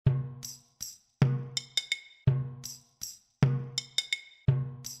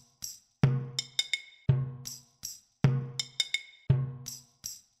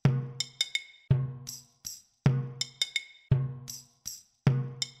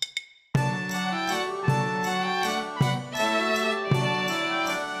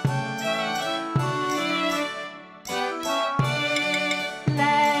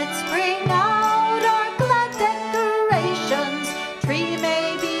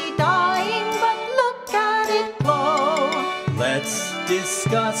Let's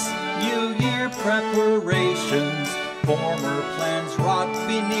discuss New Year preparations. Former plans rot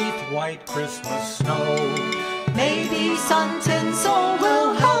beneath white Christmas snow. Maybe some tinsel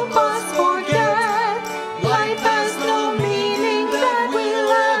will help us forget. Life has no meaning that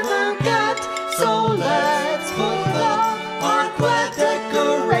we'll ever get. So let's put up our glad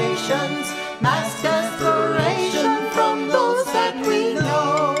decorations. Mask desperation from those that we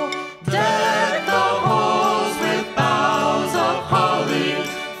know. Deck the halls with boughs of holly.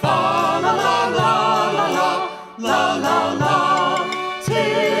 Fa la la la la la la la la.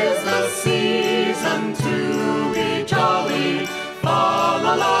 'Tis the season to be jolly. Fa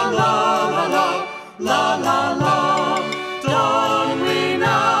la la la la la la la la. Don we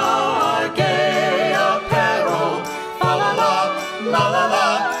now our gay apparel. Fa la la la la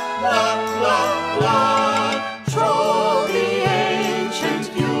la la la. Troll the ancient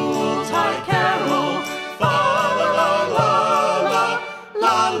yuletide carol. Fa la la la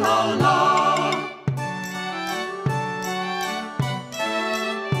la la la.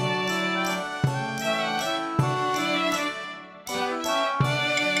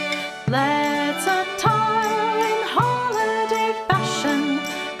 Let's attire in holiday fashion,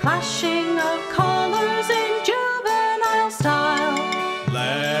 clashing of colors in juvenile style.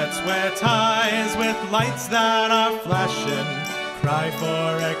 Let's wear ties with lights that are flashing. Cry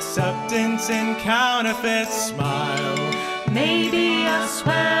for acceptance in counterfeit smile. Maybe a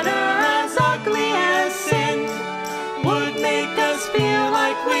sweater as ugly as sin would make us feel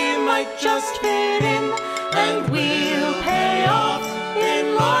like we might just fit in. And we'll pay off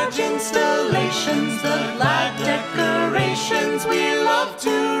in large installations the glad decorations we love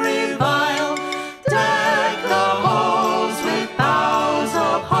to revile. Deck the halls with boughs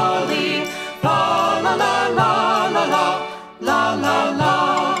of holly. Fa la la la la la la la la.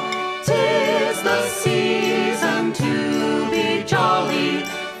 'Tis the season to be jolly.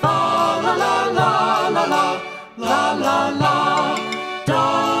 Fa la la la la la la la la.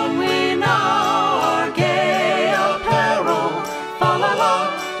 Don we now our gay apparel. Fa la la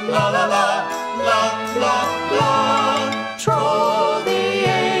la la la la la. Troll the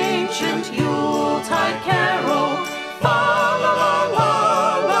ancient yuletide carol. Fa la la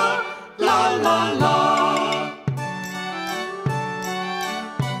la la la la.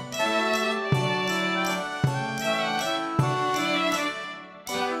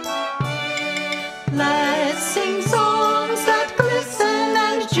 Let's sing songs that glisten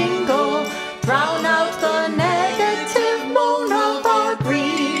and jingle, drown out the negative moan of our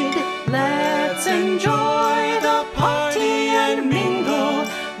greed. Let's enjoy the party and mingle,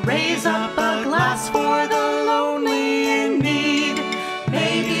 raise up a glass for the lonely in need.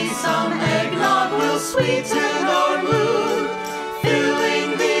 Maybe some eggnog will sweeten our mood, filling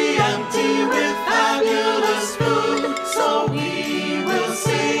the empty with fabulous food. So we will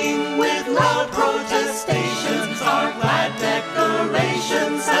sing with loud protestations, our glad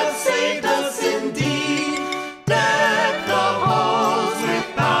decorations have saved us indeed. Deck the halls with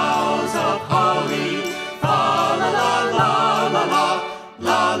boughs of holly. Fa la la la la la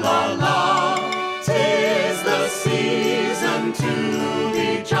la la la. 'Tis the season to be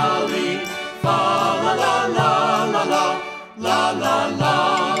jolly. Fa la la la la la la la la.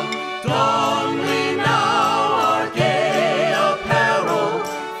 Don we now our gay apparel.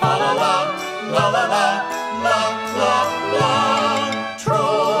 Fa la la la la la la la la.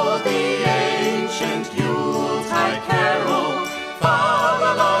 Troll the ancient yuletide carol. Fa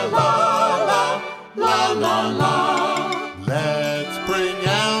la la la la la la la.